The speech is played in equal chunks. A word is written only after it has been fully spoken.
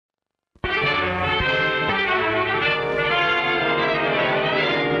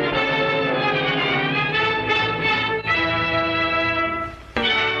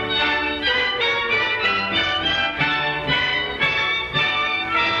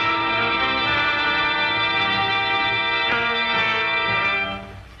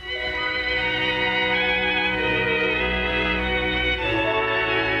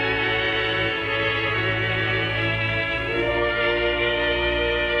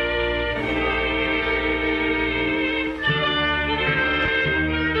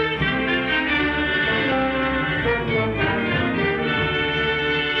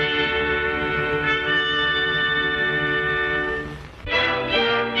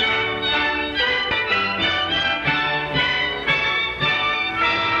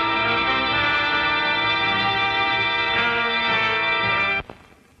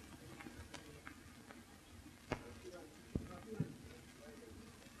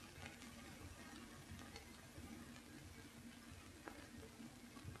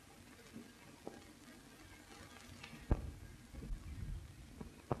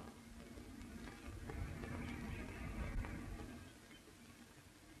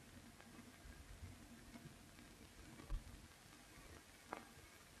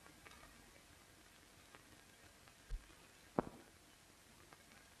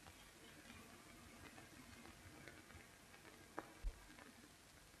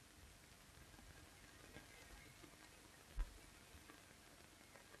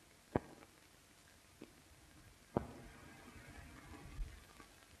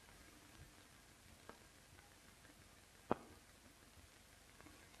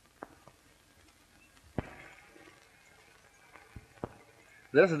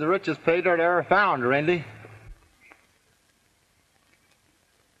This is the richest pay dirt ever found, Rinty.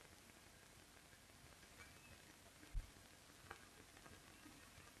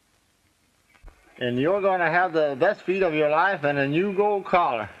 And you're going to have the best feed of your life and a new gold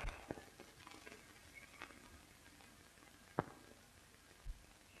collar.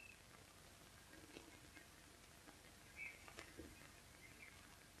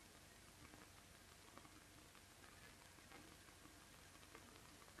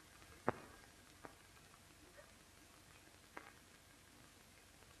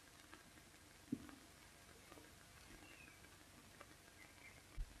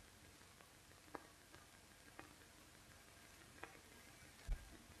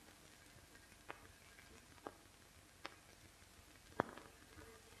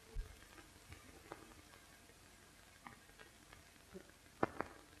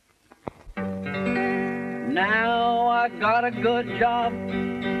 Now I got a good job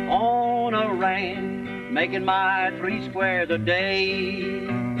on a ranch, making my 3 squares a day.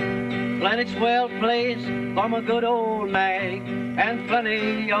 Plenty swell place for my good old nag, and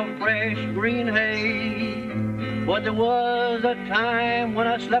plenty of fresh green hay. But there was a time when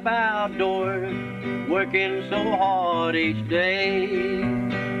I slept outdoors, working so hard each day,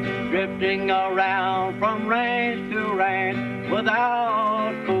 drifting around from ranch to ranch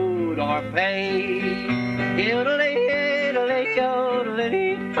without food or pay.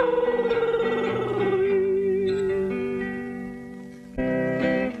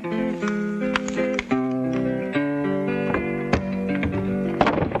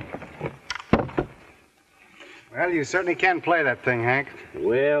 Well, you certainly can play that thing, Hank.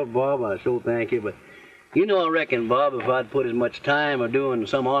 Well, Bob, I so thank you, but you know, I reckon, Bob, if I'd put as much time of doing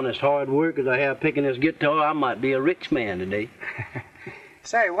some honest hard work as I have picking this guitar, I might be a rich man today.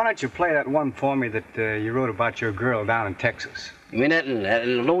 Say, why don't you play that one for me that you wrote about your girl down in Texas? You mean that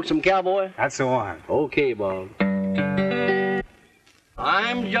Lonesome Cowboy? That's the one. Okay, Bob.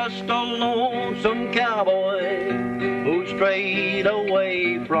 I'm just a lonesome cowboy who strayed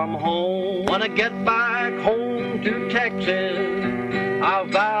away from home. When I get back home to Texas, I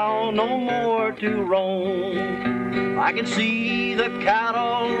vow no more to roam. I can see the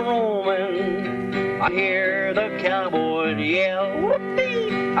cattle roaming, I hear the cowboys yell,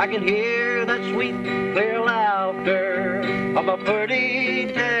 whoopee! I can hear that sweet, clear laughter of a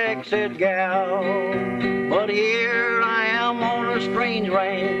pretty Texas gal. But here I am on a strange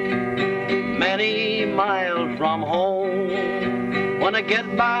ranch, many miles from home. When I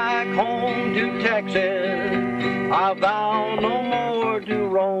get back home to Texas, I vow no more to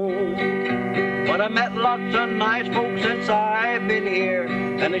roam. But I met lots of nice folks since I've been here,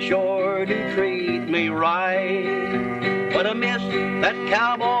 and they sure do treat me right. But I miss that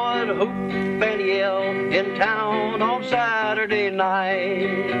cowboy hoop and yell in town on Saturday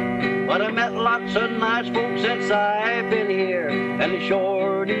night. But I met lots of nice folks since I've been here, and they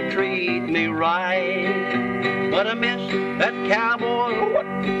sure do treat me right. But I miss that cowboy whoop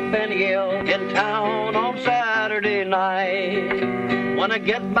and yell in town on Saturday night. When I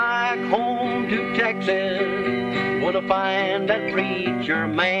get back home to Texas, gonna find that preacher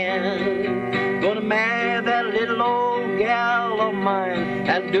man, gonna marry that little old gal of mine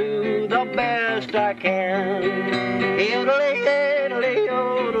and do the best I can.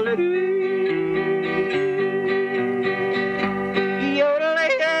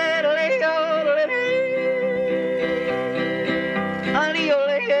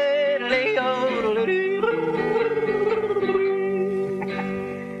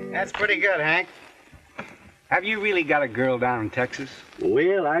 That's pretty good, Hank. Have you really got a girl down in Texas?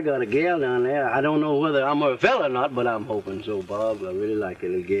 Well, I got a gal down there. I don't know whether I'm her fella or not, but I'm hoping so, Bob. I really like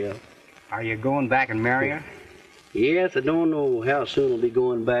that little gal. Are you going back and marry her? Yes, I don't know how soon I'll be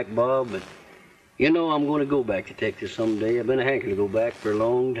going back, Bob, but you know I'm going to go back to Texas someday. I've been hankering to go back for a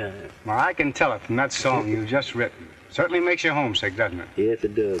long time. Well, I can tell it from that song you've just written. Certainly makes you homesick, doesn't it? Yes,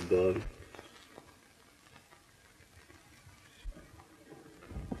 it does, Bob.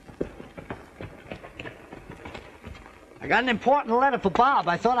 I got an important letter for Bob.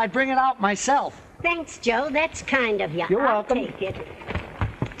 I thought I'd bring it out myself. Thanks, Joe. That's kind of you. You're welcome. I'll take it.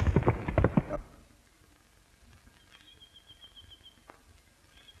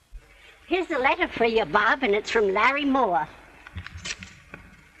 Here's a letter for you, Bob, and it's from Larry Moore.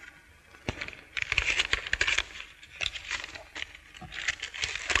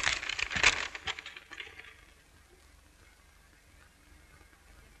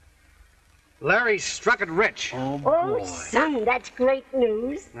 Larry struck it rich. Oh, boy. Oh, son, that's great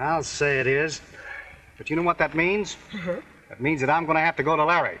news. I'll say it is. But you know what that means? That means that I'm going to have to go to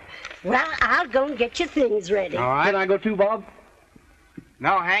Larry. Well, I'll go and get your things ready. All right. Can I go too, Bob?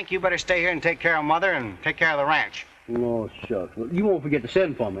 No, Hank, you better stay here and take care of Mother and take care of the ranch. Oh, shucks. Well, you won't forget to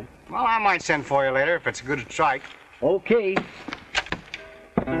send for me. Well, I might send for you later if it's a good strike. Okay.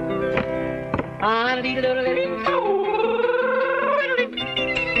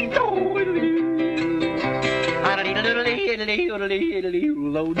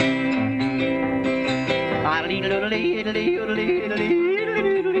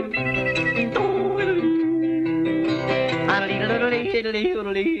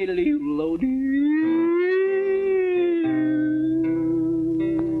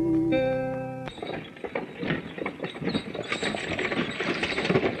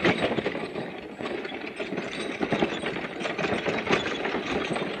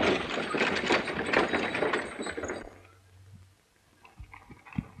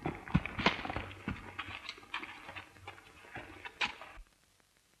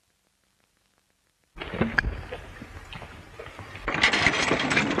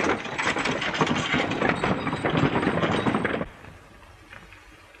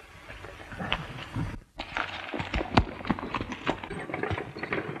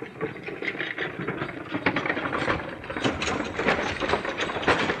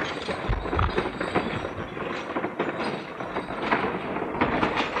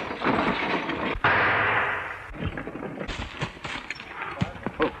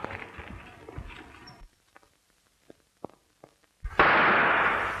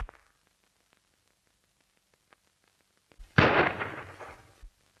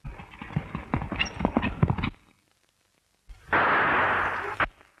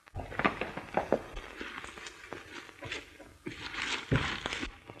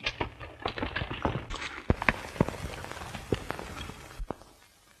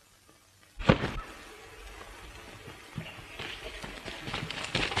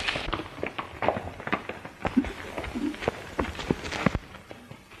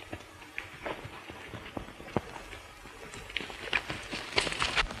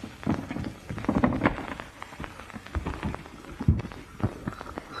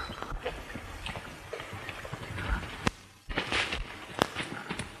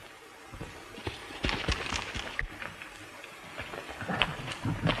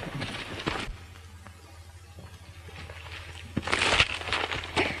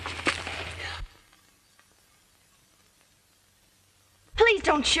 Please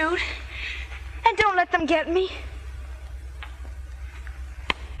don't shoot. And don't let them get me.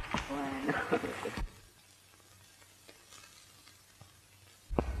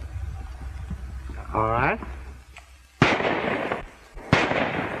 All right.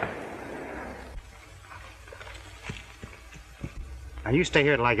 Now you stay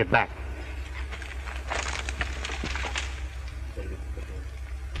here till I get back.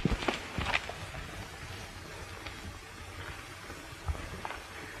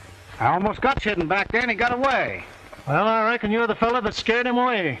 I almost got Sheridan back there and he got away. Well, I reckon you're the fella that scared him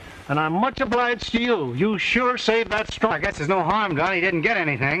away. And I'm much obliged to you. You sure saved that strong. I guess there's no harm done. He didn't get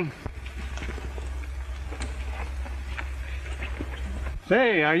anything.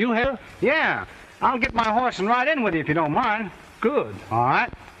 Say, are you here? Yeah. I'll get my horse and ride in with you if you don't mind. Good. All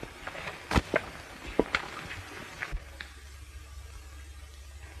right.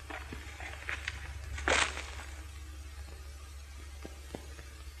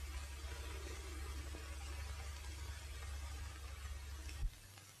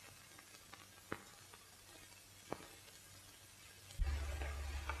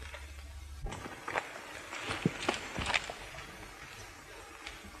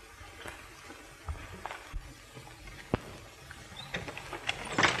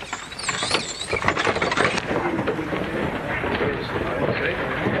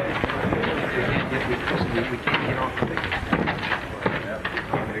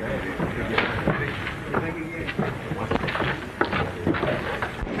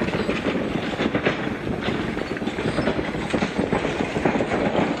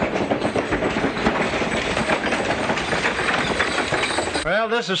 Well,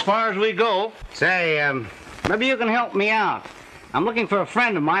 this is as far as we go. Say, maybe you can help me out. I'm looking for a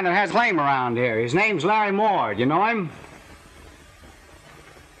friend of mine that has claim around here. His name's Larry Moore. Do you know him?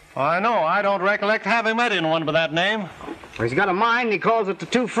 I know. I don't recollect having met anyone by that name. Well, he's got a mine and he calls it the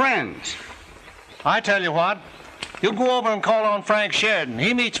Two Friends. I tell you what. You go over and call on Frank Sheridan.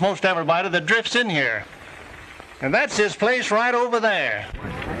 He meets most everybody that drifts in here. And that's his place right over there.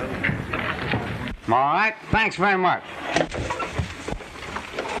 All right. Thanks very much.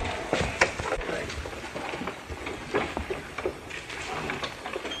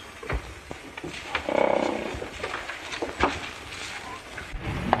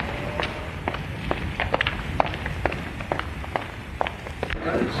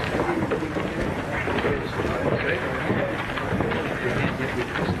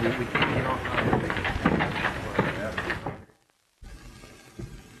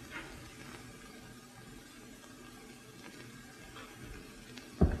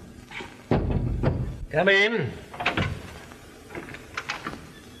 Come in.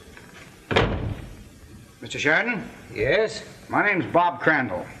 Mr. Sheridan? Yes? My name's Bob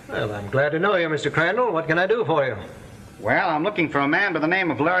Crandall. Well, I'm glad to know you, Mr. Crandall. What can I do for you? Well, I'm looking for a man by the name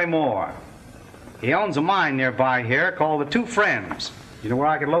of Larry Moore. He owns a mine nearby here called the Two Friends. You know where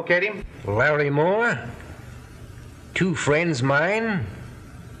I could locate him? Larry Moore? Two Friends mine?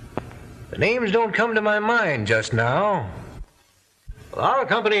 The names don't come to my mind just now. Well, our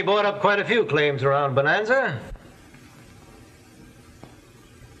company bought up quite a few claims around Bonanza.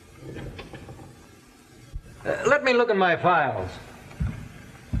 Let me look in my files.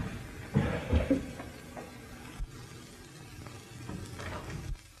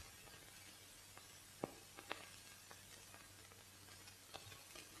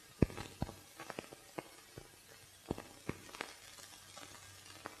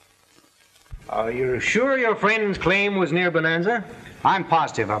 Are you sure your friend's claim was near Bonanza? I'm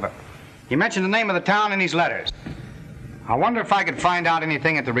positive of it. He mentioned the name of the town in his letters. I wonder if I could find out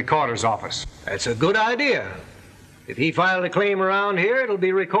anything at the recorder's office. That's a good idea. If he filed a claim around here, it'll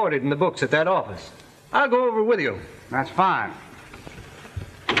be recorded in the books at that office. I'll go over with you. That's fine.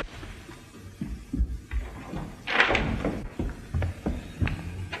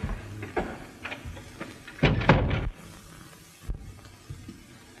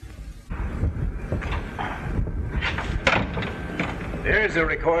 There's the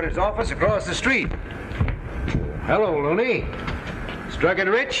recorder's office across the street. Hello, Looney. Struck it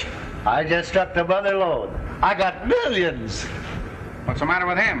rich? I just struck the brother load. I got millions. What's the matter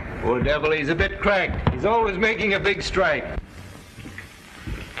with him? Poor devil, he's a bit cracked. He's always making a big strike.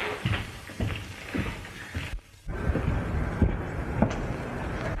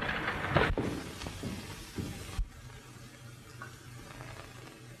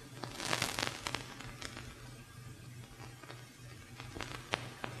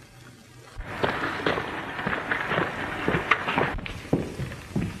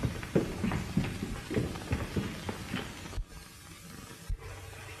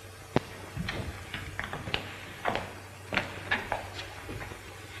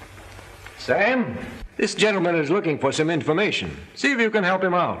 Sam, this gentleman is looking for some information. See if you can help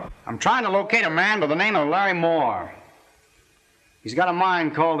him out. I'm trying to locate a man by the name of Larry Moore. He's got a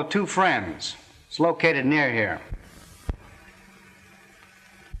mine called the Two Friends. It's located near here.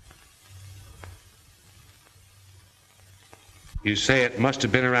 You say it must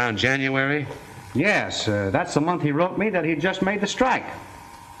have been around January? Yes, that's the month he wrote me that he'd just made the strike.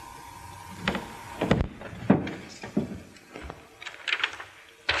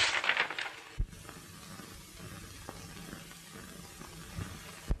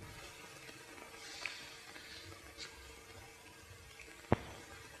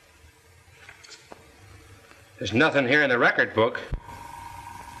 There's nothing here in the record book.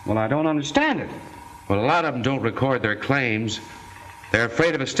 Well, I don't understand it. Well, a lot of them don't record their claims. They're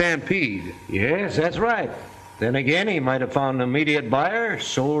afraid of a stampede. Yes, that's right. Then again, he might have found an immediate buyer,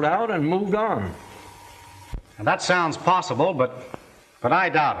 sold out, and moved on. Now, that sounds possible, but I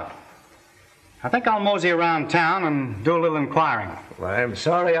doubt it. I think I'll mosey around town and do a little inquiring. Well, I'm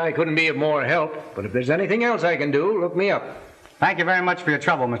sorry I couldn't be of more help, but if there's anything else I can do, look me up. Thank you very much for your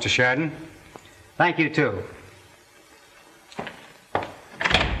trouble, Mr. Sheridan. Thank you, too.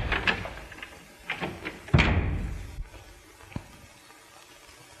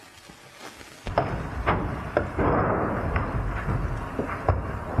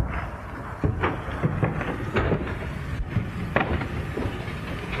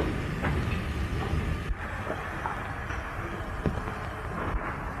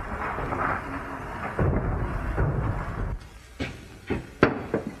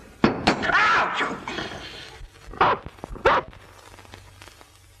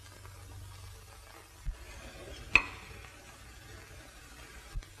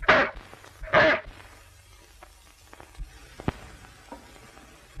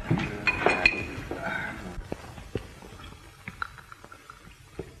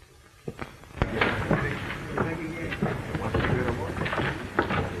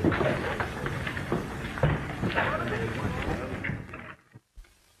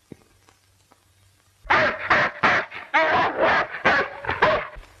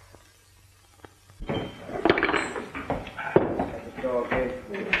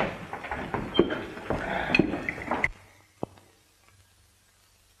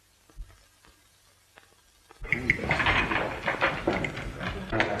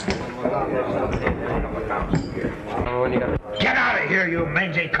 Get out of here, you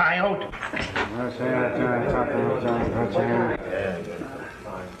mangy coyote!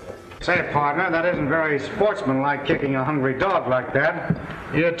 Say, partner, that isn't very sportsmanlike kicking a hungry dog like that.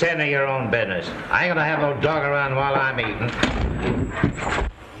 You tend to your own business. I ain't gonna have no dog around while I'm eating.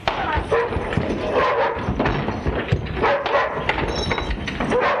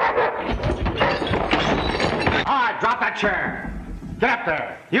 All right, drop that chair. Get up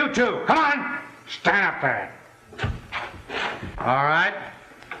there. You too. Come on. Stand up there. All right.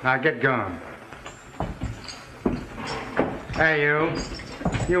 Now get going. Hey, you.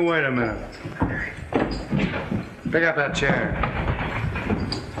 You wait a minute. Pick up that chair.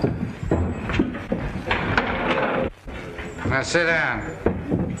 Now sit down.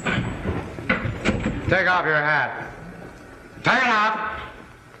 Take off your hat. Take it off.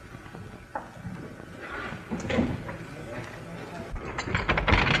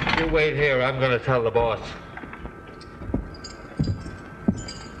 You wait here. I'm gonna tell the boss.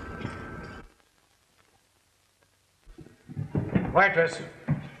 Waitress,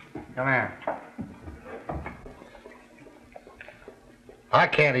 come here. I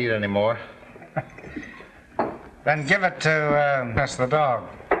can't eat anymore. Then give it to, that's the dog.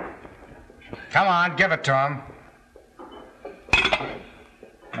 Come on, give it to him.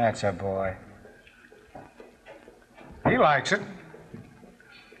 That's a boy. He likes it.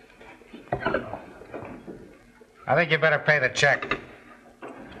 I think you better pay the check.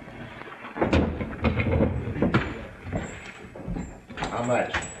 How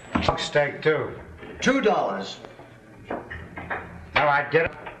much? Dog steak, too. $2. All right, get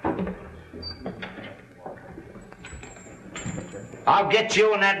it. I'll get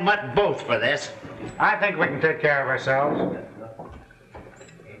you and that mutt both for this. I think we can take care of ourselves.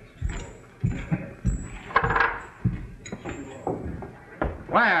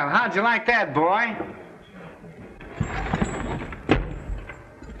 Well, how'd you like that, boy?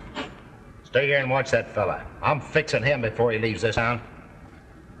 Stay here and watch that fella. I'm fixing him before he leaves this town.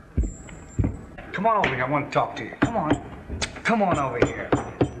 Come on over here. I want to talk to you. Come on. Come on over here.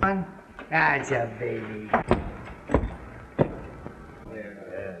 Come on. That's a baby.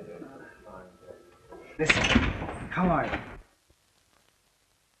 Listen. Come on.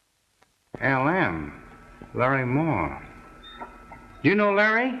 L.M. Larry Moore. Do you know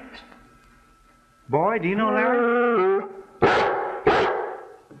Larry? Boy, do you know Larry?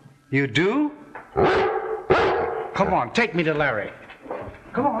 You do? Come on, take me to Larry.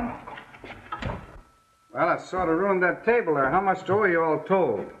 Come on. Well, I sort of ruined that table there. How much do you all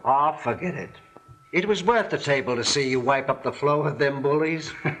told? Oh, forget it. It was worth the table to see you wipe up the flow of them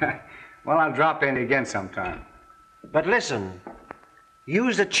bullies. Well, I'll drop in again sometime. But listen,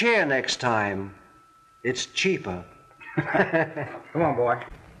 use a chair next time. It's cheaper. Come on, boy.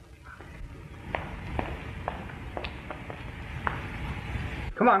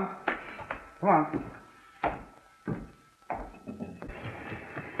 Come on. Come on.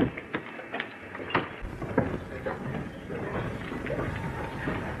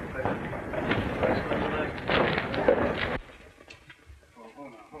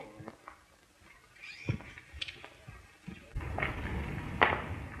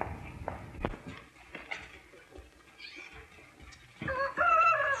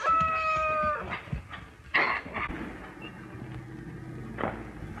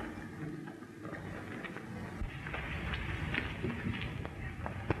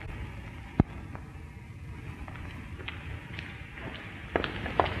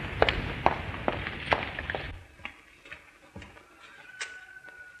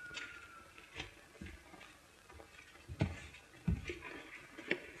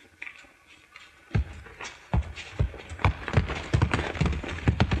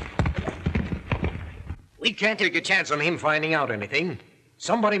 We can't take a chance on him finding out anything.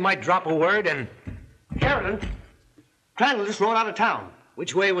 Somebody might drop a word and... Sheridan, Crandall just rode out of town.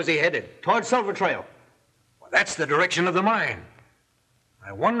 Which way was he headed? Toward Silver Trail. Well, that's the direction of the mine.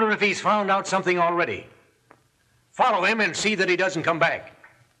 I wonder if he's found out something already. Follow him and see that he doesn't come back.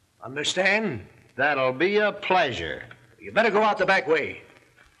 Understand? That'll be a pleasure. You better go out the back way.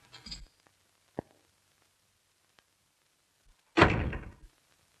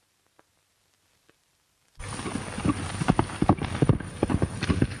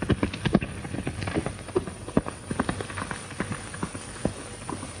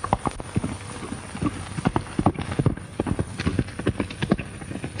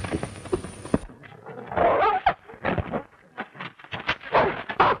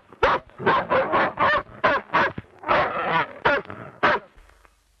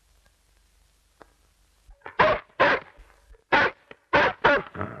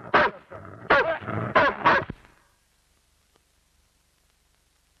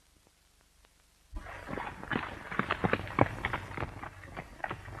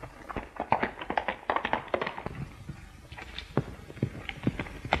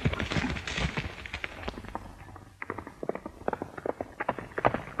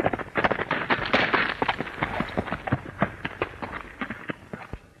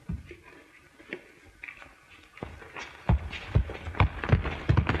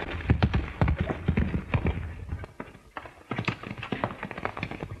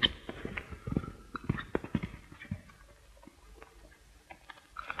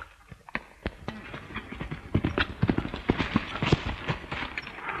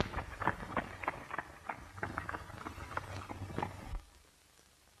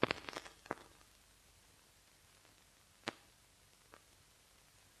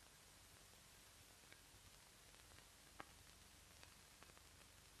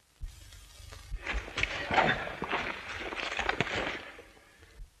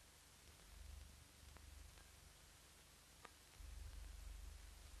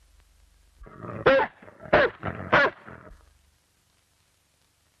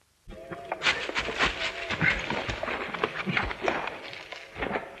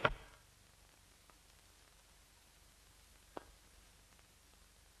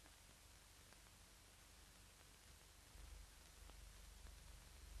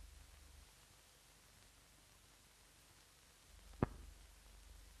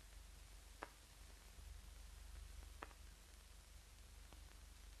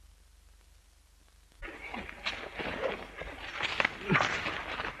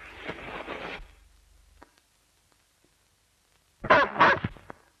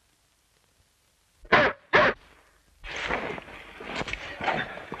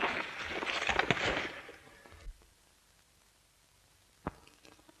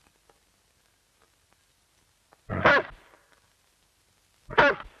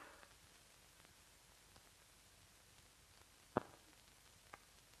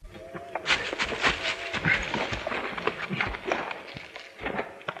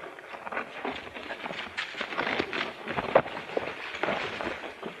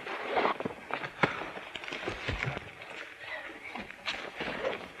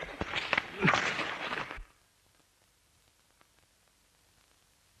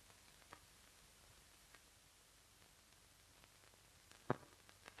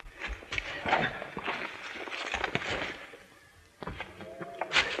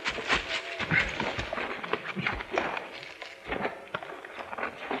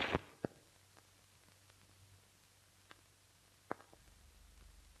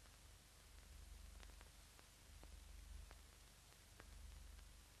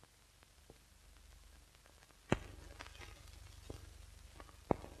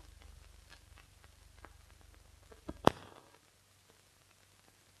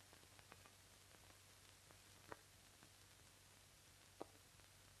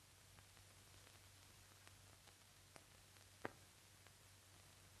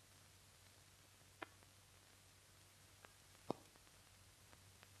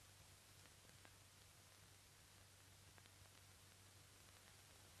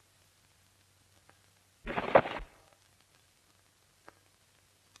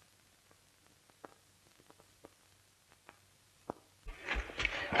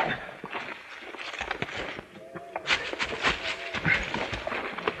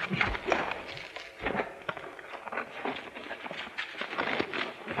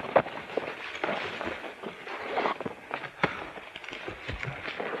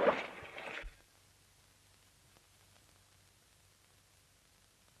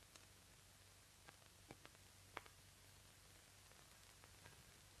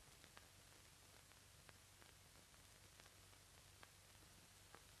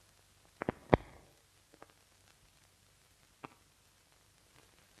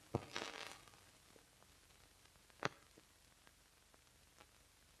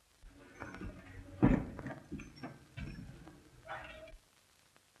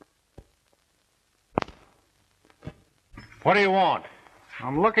 What do you want?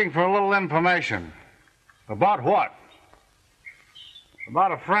 I'm looking for a little information. About what?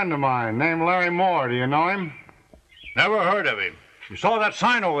 About a friend of mine named Larry Moore. Do you know him? Never heard of him. You saw that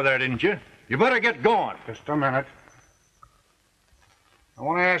sign over there, didn't you? You better get going. Just a minute. I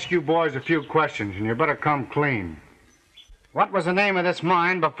want to ask you boys a few questions, and you better come clean. What was the name of this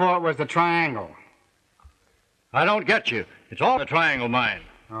mine before it was the Triangle? I don't get you. It's all the Triangle Mine.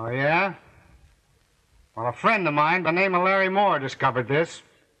 Oh, yeah? Well, a friend of mine by the name of Larry Moore discovered this,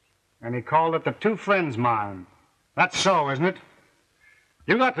 and he called it the Two Friends Mine. That's so, isn't it?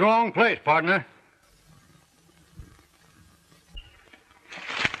 You got the wrong place, partner.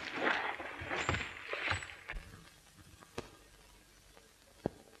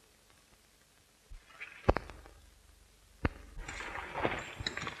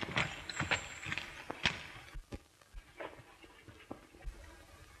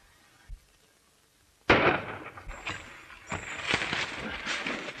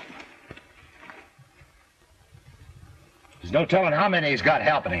 There's no telling how many he's got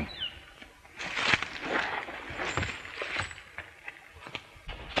helping him.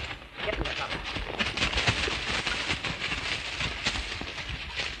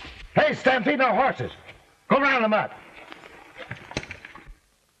 Hey, stampede no horses. Go round them up.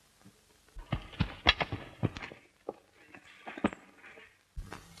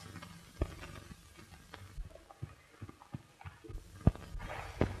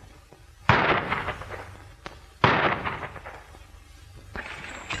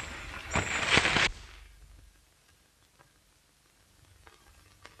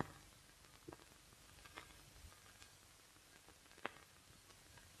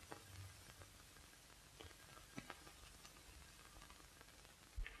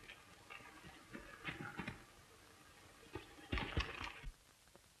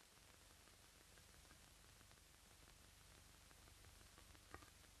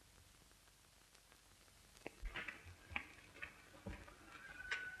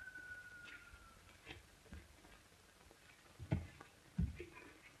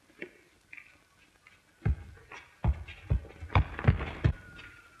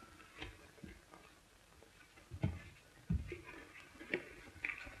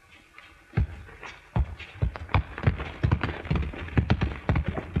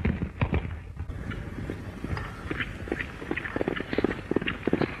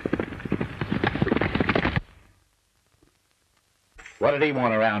 What did he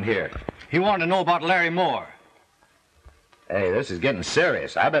want around here? He wanted to know about Larry Moore. Hey, this is getting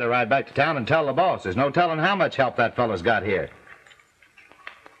serious. I better ride back to town and tell the boss. There's no telling how much help that fella's got here.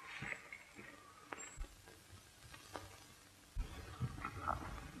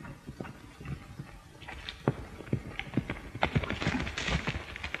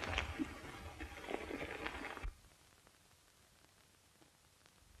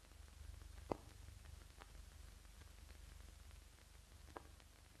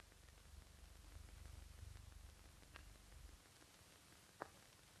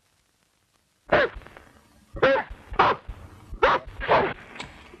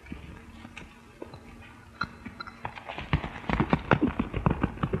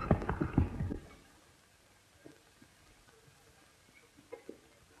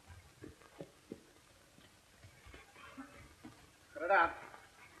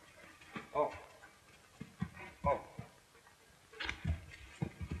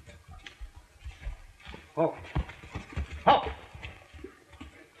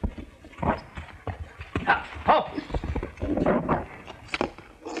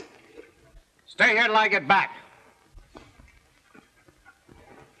 Stay here till I get back.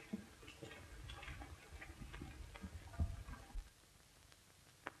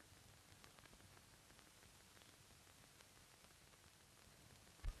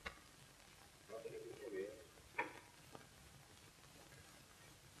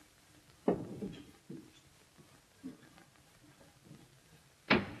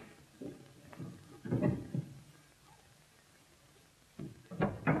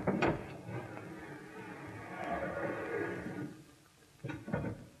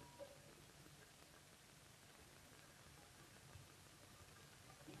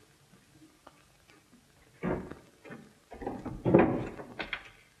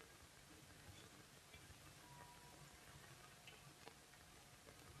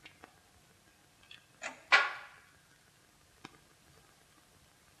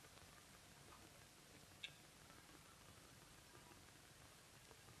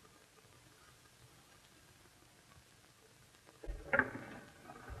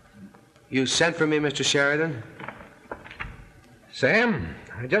 You sent for me, Mr. Sheridan? Sam,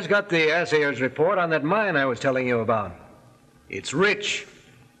 I just got the assayer's report on that mine I was telling you about. It's rich.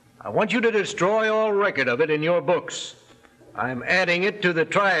 I want you to destroy all record of it in your books. I'm adding it to the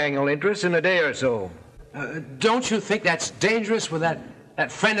triangle interest in a day or so. Don't you think that's dangerous with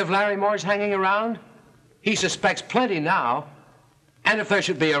that friend of Larry Moore's hanging around? He suspects plenty now. And if there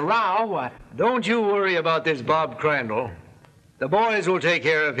should be a row, why... Don't you worry about this Bob Crandall. The boys will take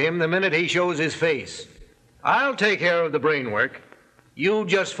care of him the minute he shows his face. I'll take care of the brain work. You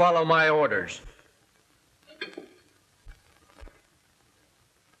just follow my orders.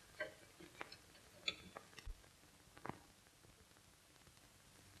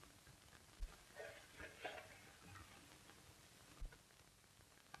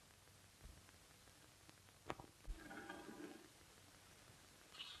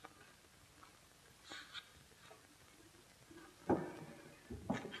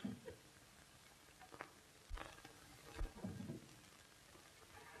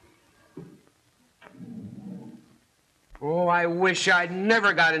 Oh, I wish I'd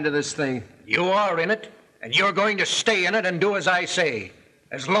never got into this thing. You are in it, and you're going to stay in it and do as I say,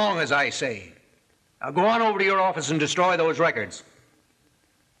 as long as I say. Now go on over to your office and destroy those records.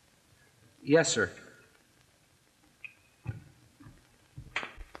 Yes, sir.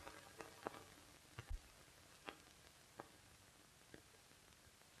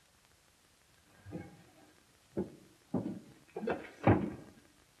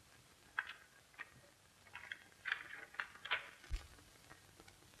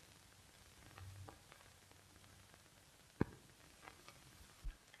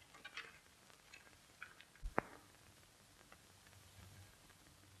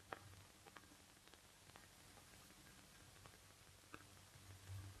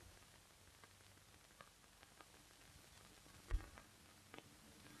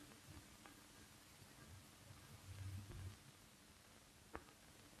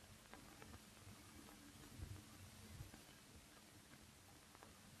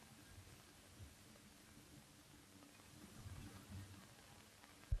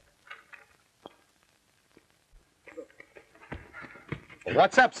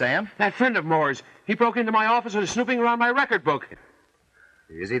 What's up, Sam? That friend of Moore's. He broke into my office and is snooping around my record book.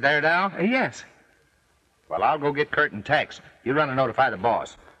 Is he there now? Yes. Well, I'll go get Curt and Tex. You run and notify the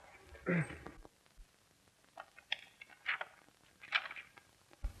boss.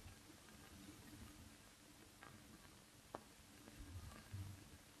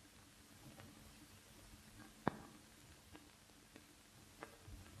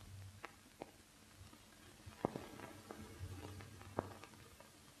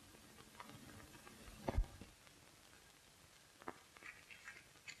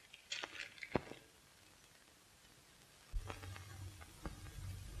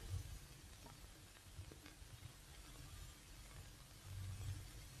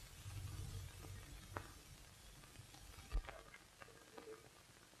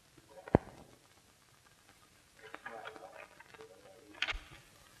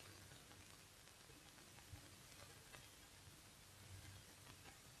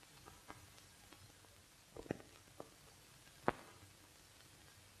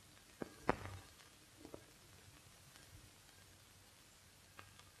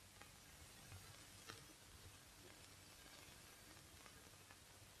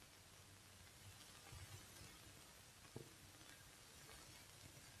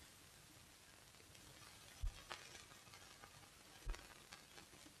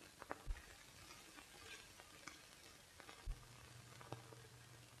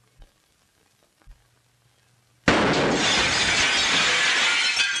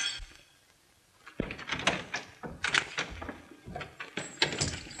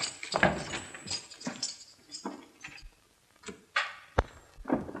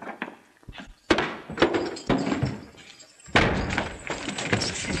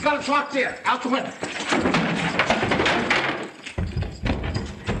 Got us locked in. Out the window.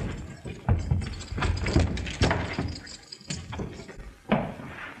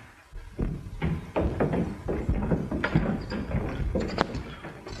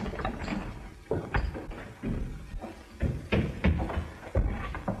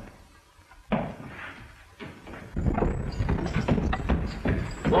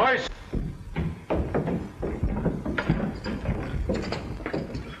 Boys.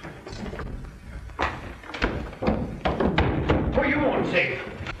 Where you want, safe?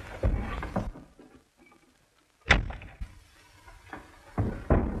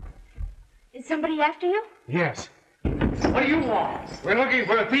 Is somebody after you? Yes. What do you want? We're looking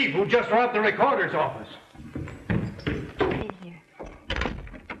for a thief who just robbed the recorder's office. In here.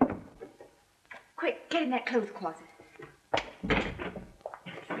 Quick, get in that clothes closet.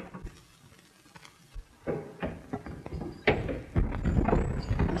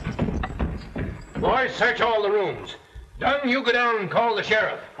 Boys, search all the rooms. Dunn, you go down and call the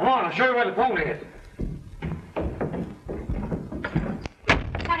sheriff. Come on, I'll show you where the phone is.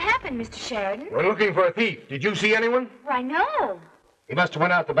 What happened, Mr. Sheridan? We're looking for a thief. Did you see anyone? Why, no. He must have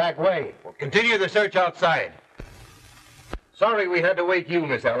went out the back way. We'll continue the search outside. Sorry we had to wake you,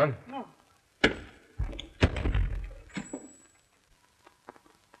 Miss Ellen. No.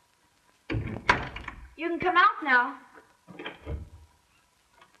 You can come out now.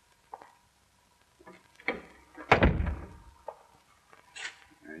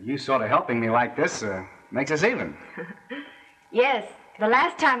 You sort of helping me like this makes us even. Yes, the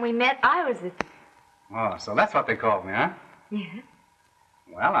last time we met, I was the... Oh, so that's what they called me, huh? Yeah.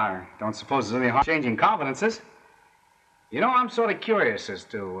 Well, I don't suppose there's any harm changing confidences. You know, I'm sort of curious as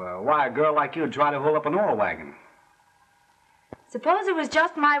to why a girl like you would try to hold up an oil wagon. Suppose it was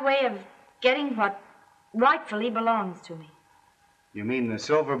just my way of getting what rightfully belongs to me. You mean the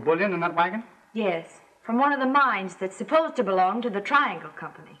silver bullion in that wagon? Yes, from one of the mines that's supposed to belong to the Triangle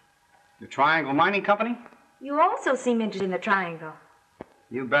Company. The Triangle Mining Company? You also seem interested in the Triangle.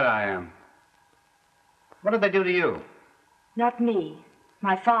 You bet I am. What did they do to you? Not me,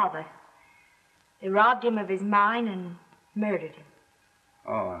 my father. They robbed him of his mine and murdered him.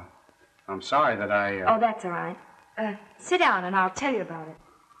 Oh, I'm sorry that I... Oh, that's all right. Sit down and I'll tell you about it.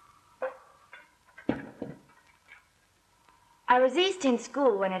 I was East in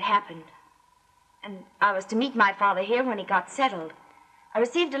school when it happened. And I was to meet my father here when he got settled. I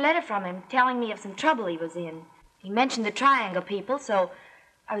received a letter from him telling me of some trouble he was in. He mentioned the Triangle people, so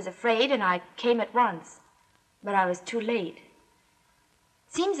I was afraid and I came at once. But I was too late.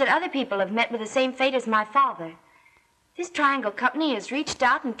 It seems that other people have met with the same fate as my father. This Triangle Company has reached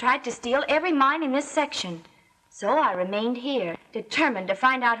out and tried to steal every mine in this section. So I remained here, determined to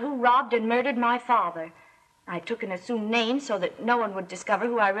find out who robbed and murdered my father. I took an assumed name so that no one would discover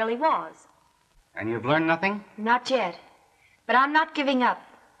who I really was. And you've learned nothing? Not yet. But I'm not giving up.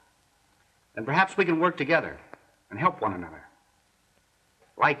 Then perhaps we can work together and help one another.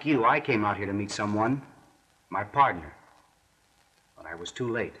 Like you, I came out here to meet someone, my partner. But I was too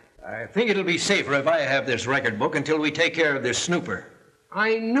late. I think it'll be safer if I have this record book until we take care of this snooper.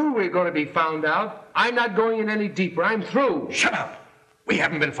 I knew we were going to be found out. I'm not going in any deeper. I'm through. Shut up. We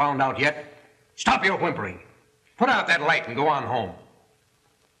haven't been found out yet. Stop your whimpering. Put out that light and go on home.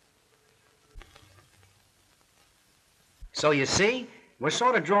 So you see, we're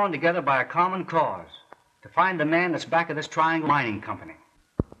sort of drawn together by a common cause. To find the man that's back of this Triangle Mining Company.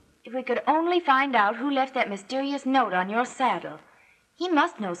 If we could only find out who left that mysterious note on your saddle. He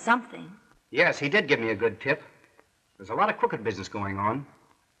must know something. Yes, he did give me a good tip. There's a lot of crooked business going on.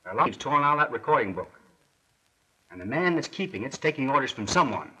 There are a lot of people torn out that recording book. And the man that's keeping it's taking orders from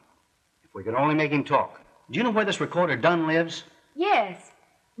someone. If we could only make him talk. Do you know where this recorder Dunn lives? Yes,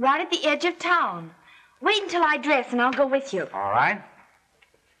 right at the edge of town. Wait until I dress and I'll go with you. All right.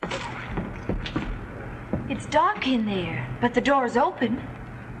 It's dark in there, but the door's open.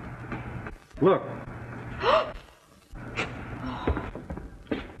 Look.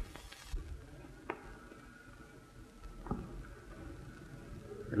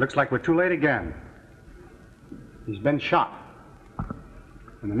 It looks like we're too late again. He's been shot.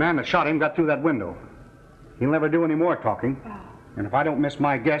 And the man that shot him got through that window. He'll never do any more talking. And if I don't miss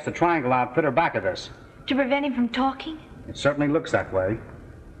my guess, the Triangle outfit are back of this. To prevent him from talking? It certainly looks that way.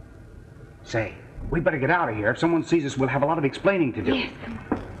 Say, we better get out of here. If someone sees us, we'll have a lot of explaining to do. Yes, come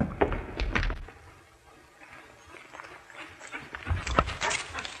on.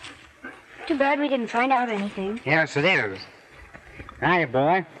 Too bad we didn't find out anything. Yes, it is. Hiya,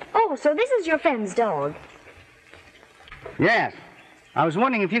 boy. Oh, so this is your friend's dog. Yes. I was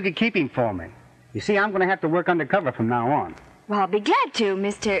wondering if you could keep him for me. You see, I'm going to have to work undercover from now on. Well, I'll be glad to,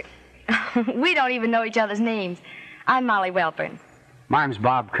 Mr. We don't even know each other's names. I'm Molly Welburn. Mine's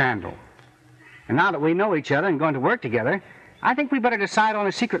Bob Crandall. And now that we know each other and going to work together, I think we better decide on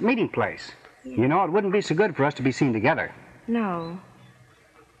a secret meeting place. You know, it wouldn't be so good for us to be seen together. No.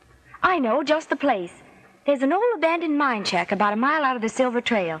 I know, just the place. There's an old abandoned mine shack about a mile out of the Silver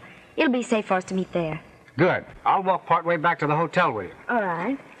Trail. It'll be safe for us to meet there. Good. I'll walk part way back to the hotel with you. All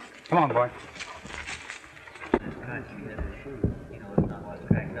right. Come on, boy.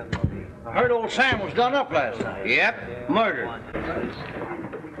 I heard old Sam was done up last night. Yep, murdered.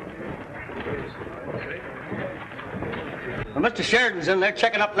 Well, Mr. Sheridan's in there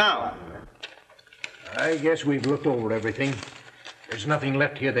checking up now. I guess we've looked over everything. There's nothing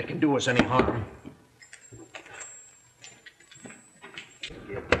left here that can do us any harm.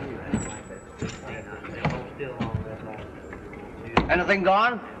 Anything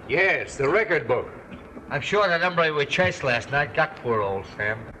gone? Yes, the record book. I'm sure that hombre we chased last night got poor old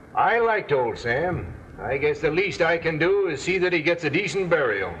Sam. I liked old Sam. I guess the least I can do is see that he gets a decent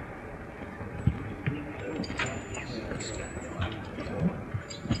burial.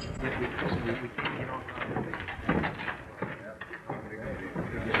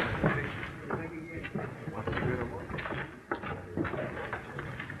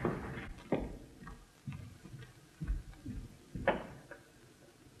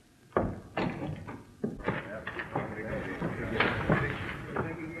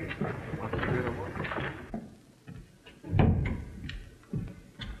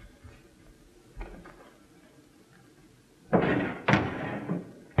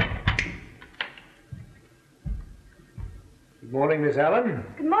 Good morning, Miss Allen.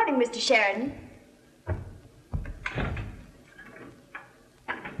 Good morning, Mr. Sheridan.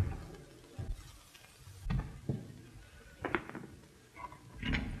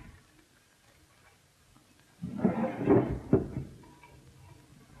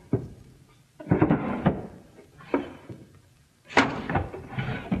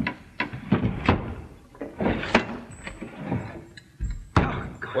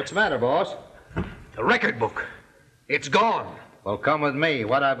 What's the matter, boss? The record book. It's gone. Well, come with me.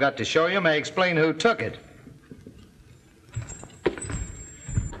 What I've got to show you may explain who took it.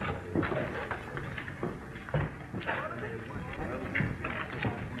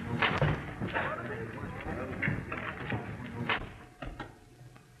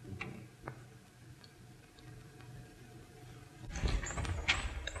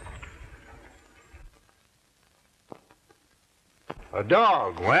 A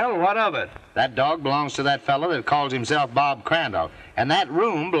dog. Well, what of it? That dog belongs to that fellow that calls himself Bob Crandall. And that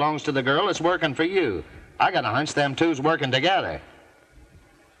room belongs to the girl that's working for you. I got a hunch them two's working together.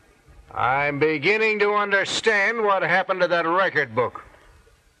 I'm beginning to understand what happened to that record book.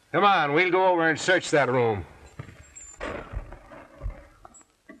 Come on, we'll go over and search that room.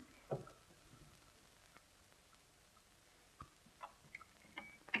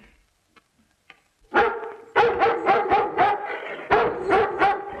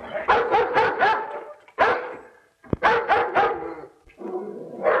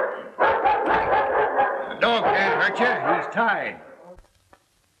 Dog can't hurt you. He's tied.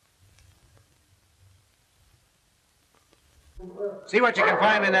 See what you can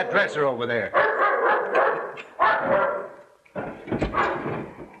find in that dresser over there.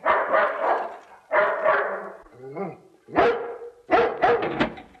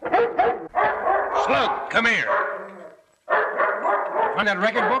 Slug, come here. Find that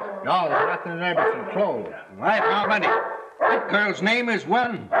record book? No, there's nothing in there but some clothes. I found plenty. That girl's name is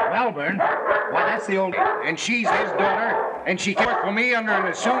Welburn. Why, that's the old... And she's his daughter, and she worked for me under an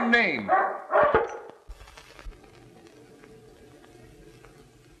assumed name.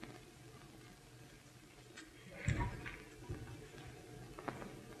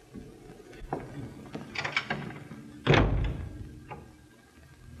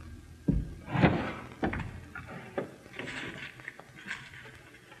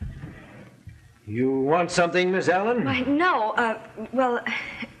 You want something, Miss Allen? Why, no. Well,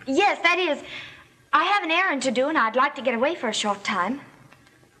 yes, that is. I have an errand to do, and I'd like to get away for a short time.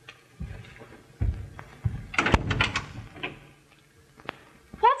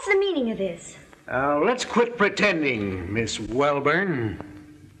 What's the meaning of this? Let's quit pretending, Miss Welburn.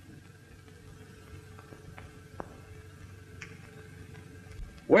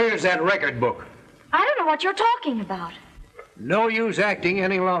 Where's that record book? I don't know what you're talking about. No use acting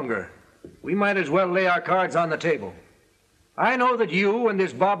any longer. We might as well lay our cards on the table. I know that you and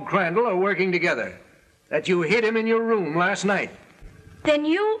this Bob Crandall are working together. That you hid him in your room last night. Then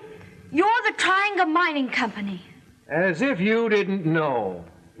you're the Triangle Mining Company. As if you didn't know.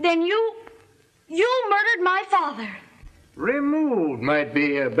 Then you murdered my father. Removed might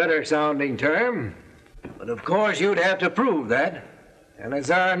be a better sounding term. But of course you'd have to prove that. And as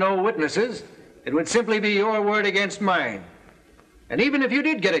there are no witnesses, it would simply be your word against mine. And even if you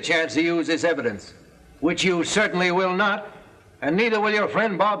did get a chance to use this evidence, which you certainly will not, and neither will your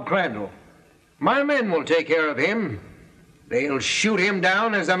friend Bob Crandall, my men will take care of him. They'll shoot him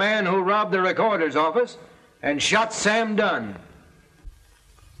down as the man who robbed the recorder's office and shot Sam Dunn.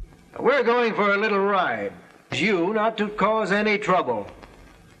 We're going for a little ride. You not to cause any trouble.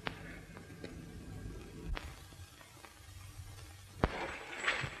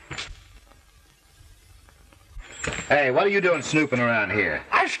 Hey, what are you doing snooping around here?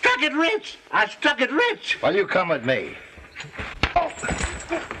 I struck it rich. Well, you come with me.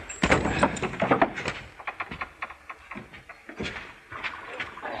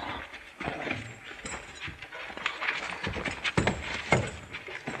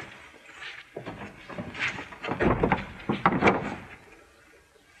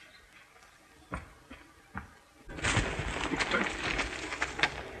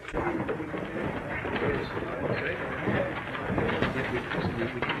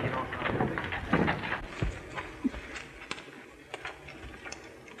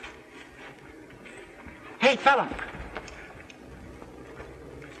 Hey, fella.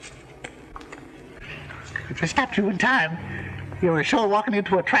 If I stopped you in time, you were sure walking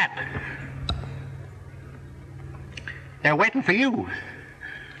into a trap. They're waiting for you.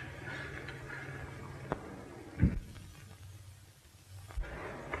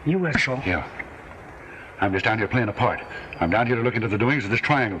 You were sure? Yeah. I'm just down here playing a part. I'm down here to look into the doings of this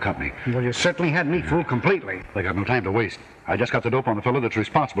triangle company. Well, you certainly had me fooled completely. They got no time to waste. I just got the dope on the fellow that's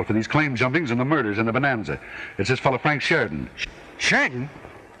responsible for these claim jumpings and the murders in the Bonanza. It's this fellow Frank Sheridan. Sheridan?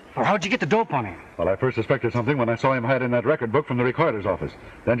 Well, how'd you get the dope on him? Well, I first suspected something when I saw him hide in that record book from the recorder's office.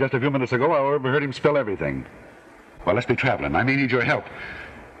 Then just a few minutes ago, I overheard him spill everything. Well, let's be traveling. I may need your help.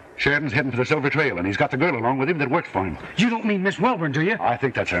 Sheridan's heading for the Silver Trail, and he's got the girl along with him that works for him. You don't mean Miss Welburn, do you? I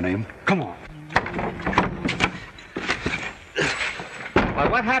think that's her name. Come on. Well,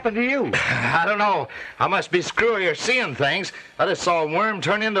 what happened to you? I don't know. I must be screwy or seeing things. I just saw a worm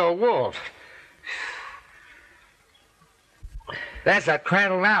turn into a wolf. That's that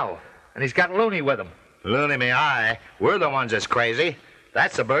Crandall now, and he's got Looney with him. Looney me eye. We're the ones that's crazy.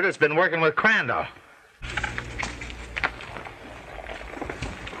 That's the bird that's been working with Crandall.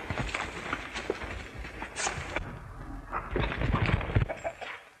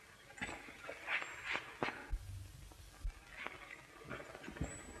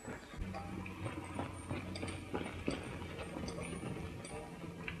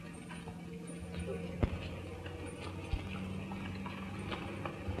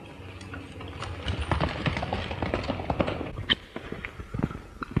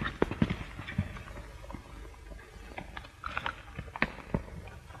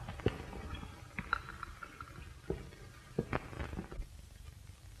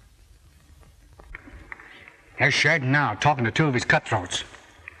 There's Sheridan now, talking to two of his cutthroats.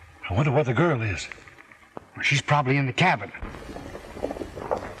 I wonder where the girl is. Well, she's probably in the cabin.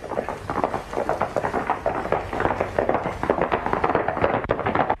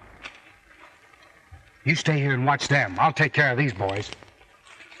 You stay here and watch them. I'll take care of these boys.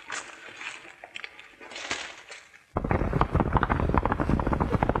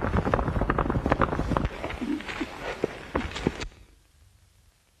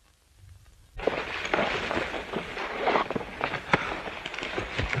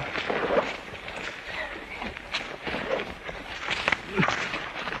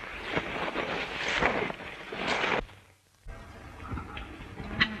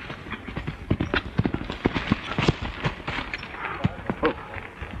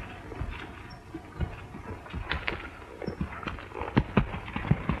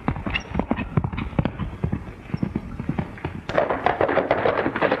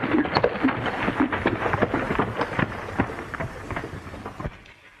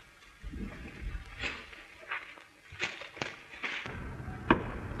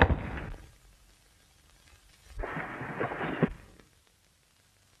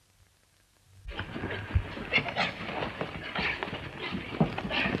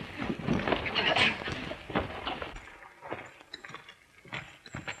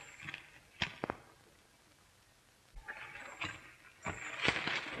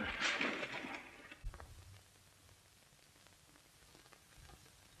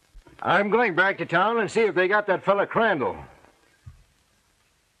 I'm going back to town and see if they got that fella Crandall.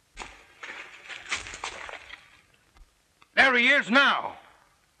 There he is now.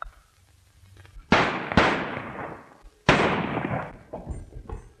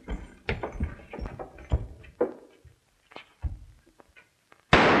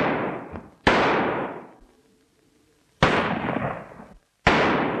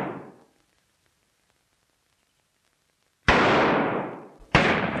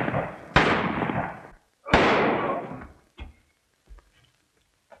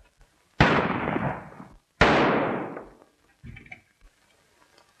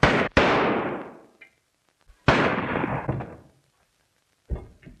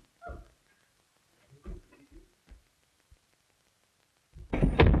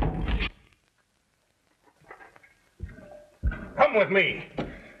 Come with me.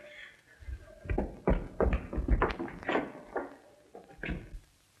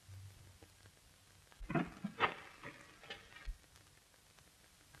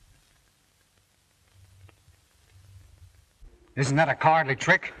 Isn't that a cowardly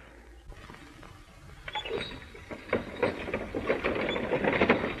trick?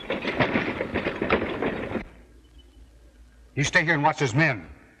 You stay here and watch those men.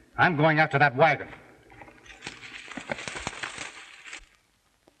 I'm going after that wagon.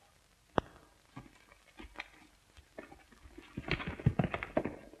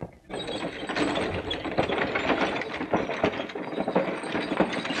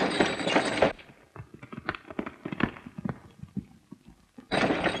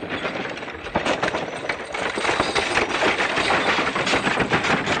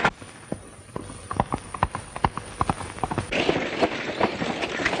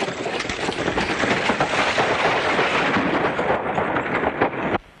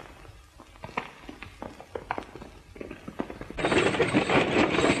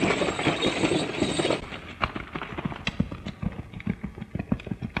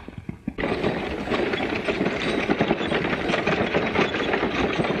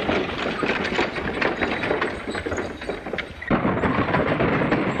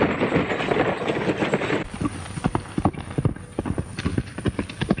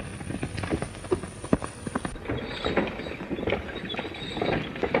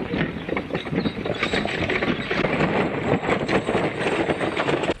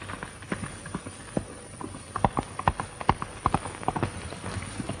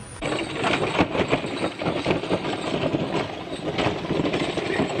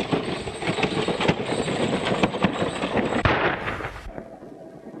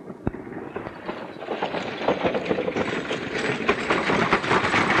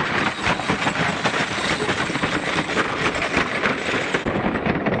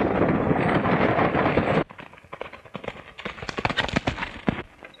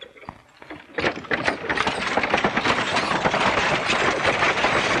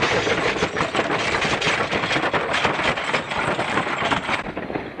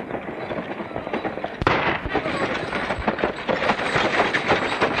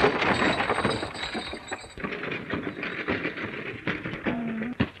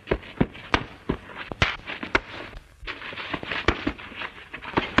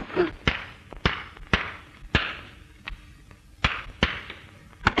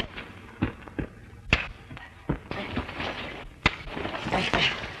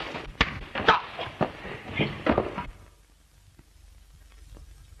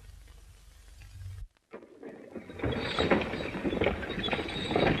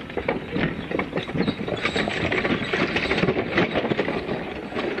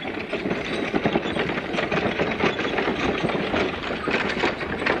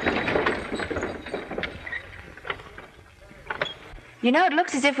 You know, it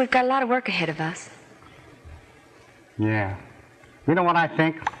looks as if we've got a lot of work ahead of us. Yeah. You know what I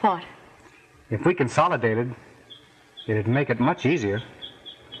think? What? If we consolidated, it'd make it much easier.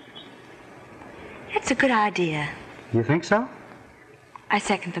 That's a good idea. You think so? I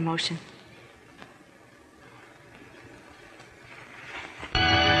second the motion.